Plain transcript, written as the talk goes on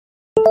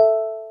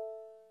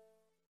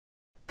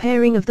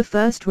Pairing of the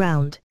first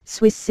round,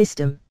 Swiss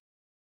system.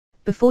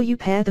 Before you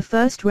pair the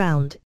first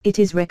round, it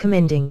is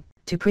recommending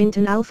to print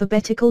an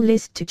alphabetical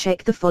list to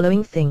check the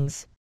following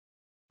things.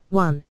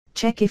 1.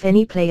 Check if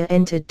any player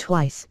entered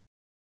twice.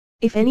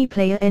 If any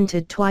player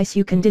entered twice,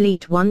 you can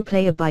delete one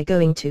player by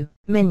going to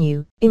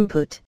Menu,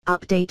 Input,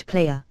 Update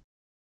Player.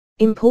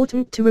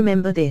 Important to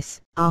remember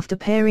this: after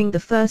pairing the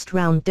first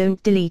round,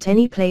 don't delete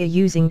any player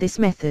using this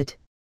method.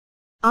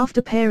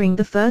 After pairing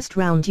the first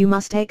round, you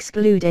must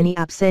exclude any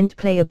absent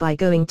player by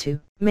going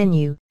to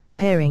Menu,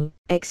 Pairing,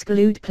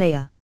 Exclude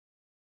Player.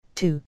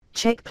 2.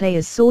 Check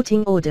players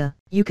sorting order.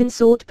 You can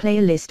sort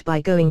player list by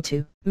going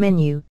to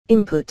Menu,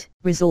 Input,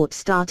 Resort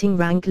Starting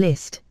Rank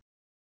List.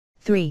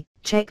 3.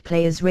 Check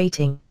players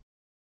rating.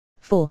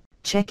 4.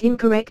 Check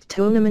incorrect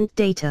tournament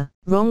data.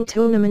 Wrong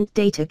tournament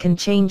data can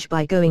change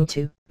by going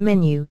to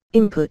Menu,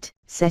 Input,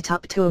 Set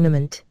Up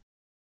Tournament.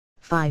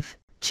 5.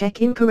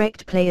 Check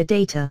incorrect player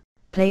data.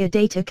 Player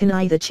data can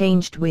either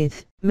changed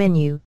with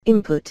Menu,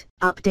 Input,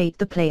 Update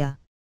the player.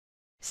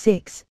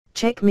 6.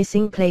 Check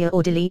missing player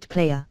or delete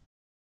player.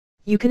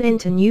 You can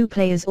enter new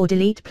players or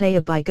delete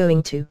player by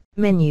going to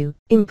Menu,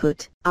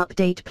 Input,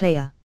 Update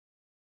Player.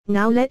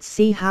 Now let's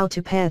see how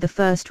to pair the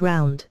first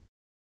round.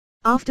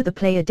 After the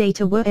player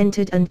data were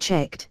entered and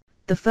checked,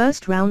 the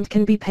first round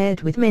can be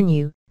paired with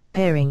Menu,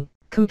 Pairing,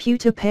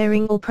 Computer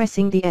Pairing, or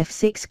pressing the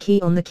F6 key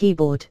on the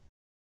keyboard.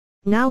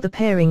 Now the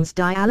Pairings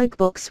dialog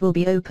box will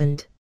be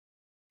opened.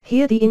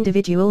 Here the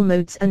individual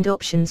modes and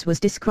options was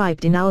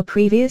described in our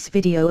previous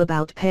video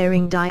about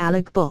pairing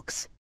dialog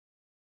box.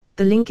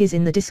 The link is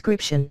in the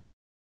description.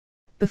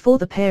 Before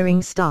the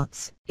pairing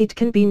starts, it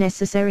can be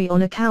necessary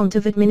on account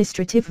of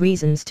administrative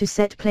reasons to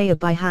set player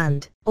by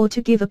hand, or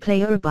to give a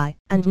player a bye,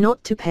 and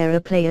not to pair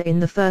a player in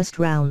the first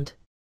round.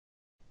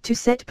 To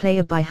set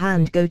player by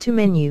hand, go to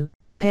Menu,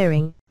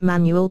 Pairing,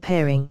 Manual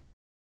Pairing.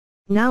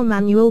 Now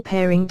Manual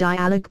Pairing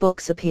dialog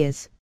box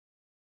appears.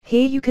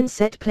 Here you can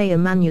set player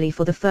manually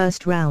for the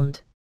first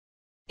round.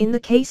 In the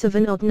case of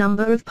an odd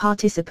number of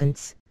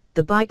participants,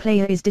 the bye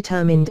player is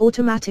determined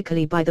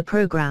automatically by the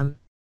program.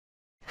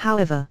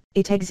 However,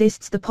 it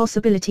exists the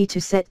possibility to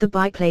set the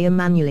bye player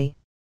manually.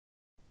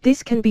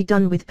 This can be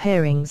done with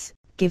pairings,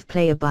 give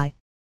player bye.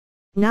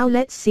 Now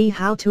let's see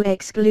how to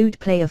exclude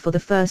player for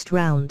the first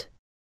round.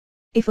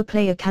 If a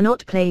player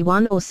cannot play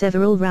one or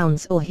several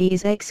rounds, or he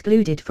is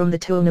excluded from the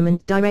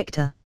tournament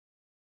director,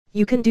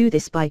 you can do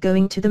this by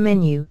going to the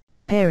menu,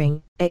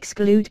 Pairing,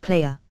 Exclude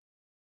Player.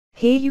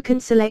 Here you can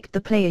select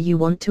the player you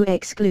want to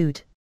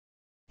exclude.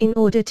 In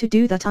order to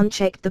do that,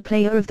 uncheck the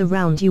player of the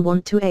round you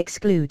want to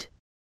exclude.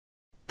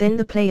 Then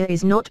the player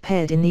is not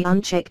paired in the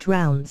unchecked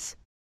rounds.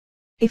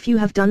 If you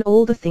have done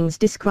all the things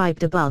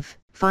described above,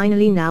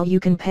 finally now you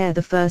can pair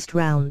the first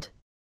round.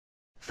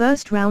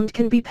 First round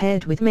can be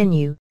paired with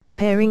Menu,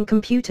 Pairing,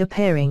 Computer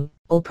Pairing,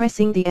 or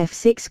pressing the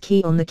F6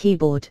 key on the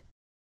keyboard.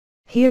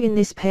 Here in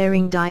this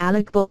pairing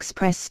dialog box,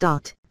 press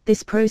Start.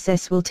 This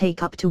process will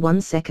take up to 1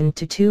 second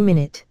to 2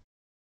 minutes.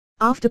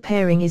 After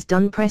pairing is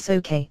done, press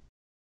OK.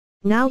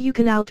 Now you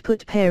can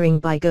output pairing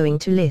by going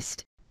to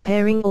List,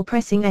 Pairing, or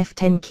pressing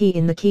F10 key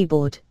in the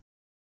keyboard.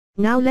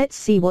 Now let's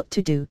see what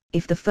to do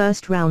if the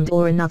first round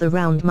or another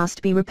round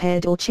must be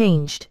repaired or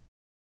changed.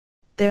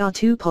 There are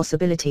two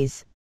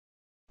possibilities.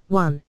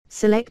 1.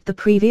 Select the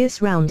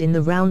previous round in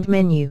the round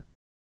menu.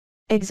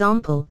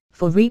 Example,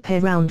 for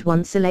repair round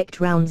 1, select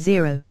round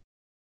 0.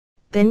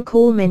 Then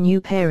call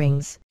Menu,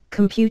 Pairings,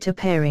 Computer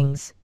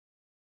Pairings,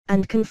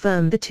 and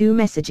confirm the two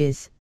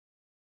messages.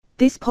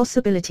 This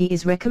possibility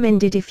is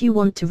recommended if you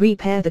want to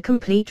repair the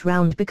complete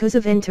round because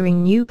of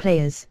entering new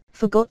players,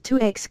 forgot to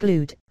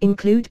exclude,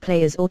 include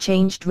players, or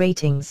changed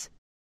ratings.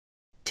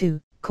 2.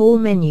 Call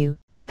Menu,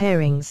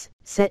 Pairings,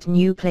 Set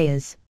New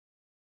Players.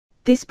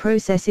 This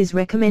process is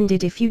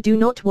recommended if you do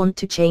not want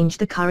to change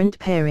the current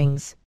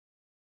pairings.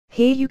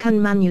 Here you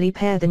can manually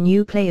pair the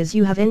new players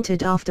you have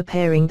entered after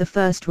pairing the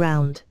first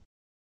round.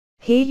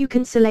 Here you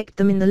can select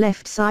them in the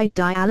left side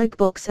dialog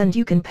box, and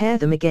you can pair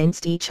them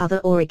against each other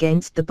or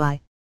against the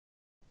bye.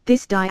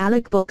 This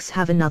dialog box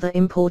have another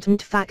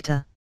important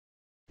factor.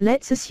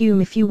 Let's assume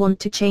if you want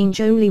to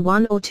change only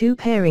 1 or 2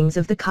 pairings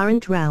of the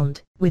current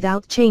round,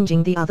 without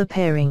changing the other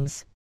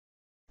pairings.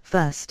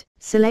 First,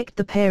 select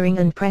the pairing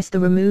and press the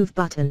Remove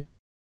button.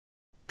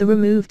 The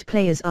removed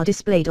players are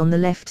displayed on the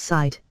left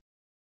side.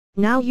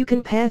 Now you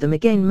can pair them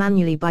again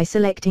manually by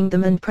selecting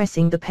them and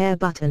pressing the Pair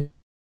button.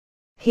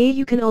 Here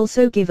you can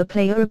also give a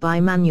player a bye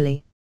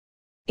manually.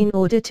 In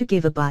order to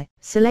give a bye,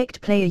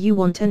 select player you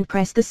want and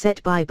press the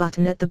Set Bye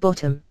button at the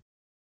bottom.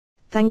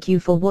 Thank you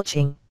for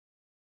watching.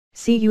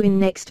 See you in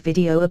next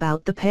video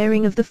about the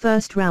pairing of the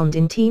first round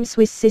in Team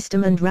Swiss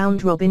system and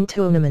round robin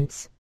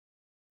tournaments.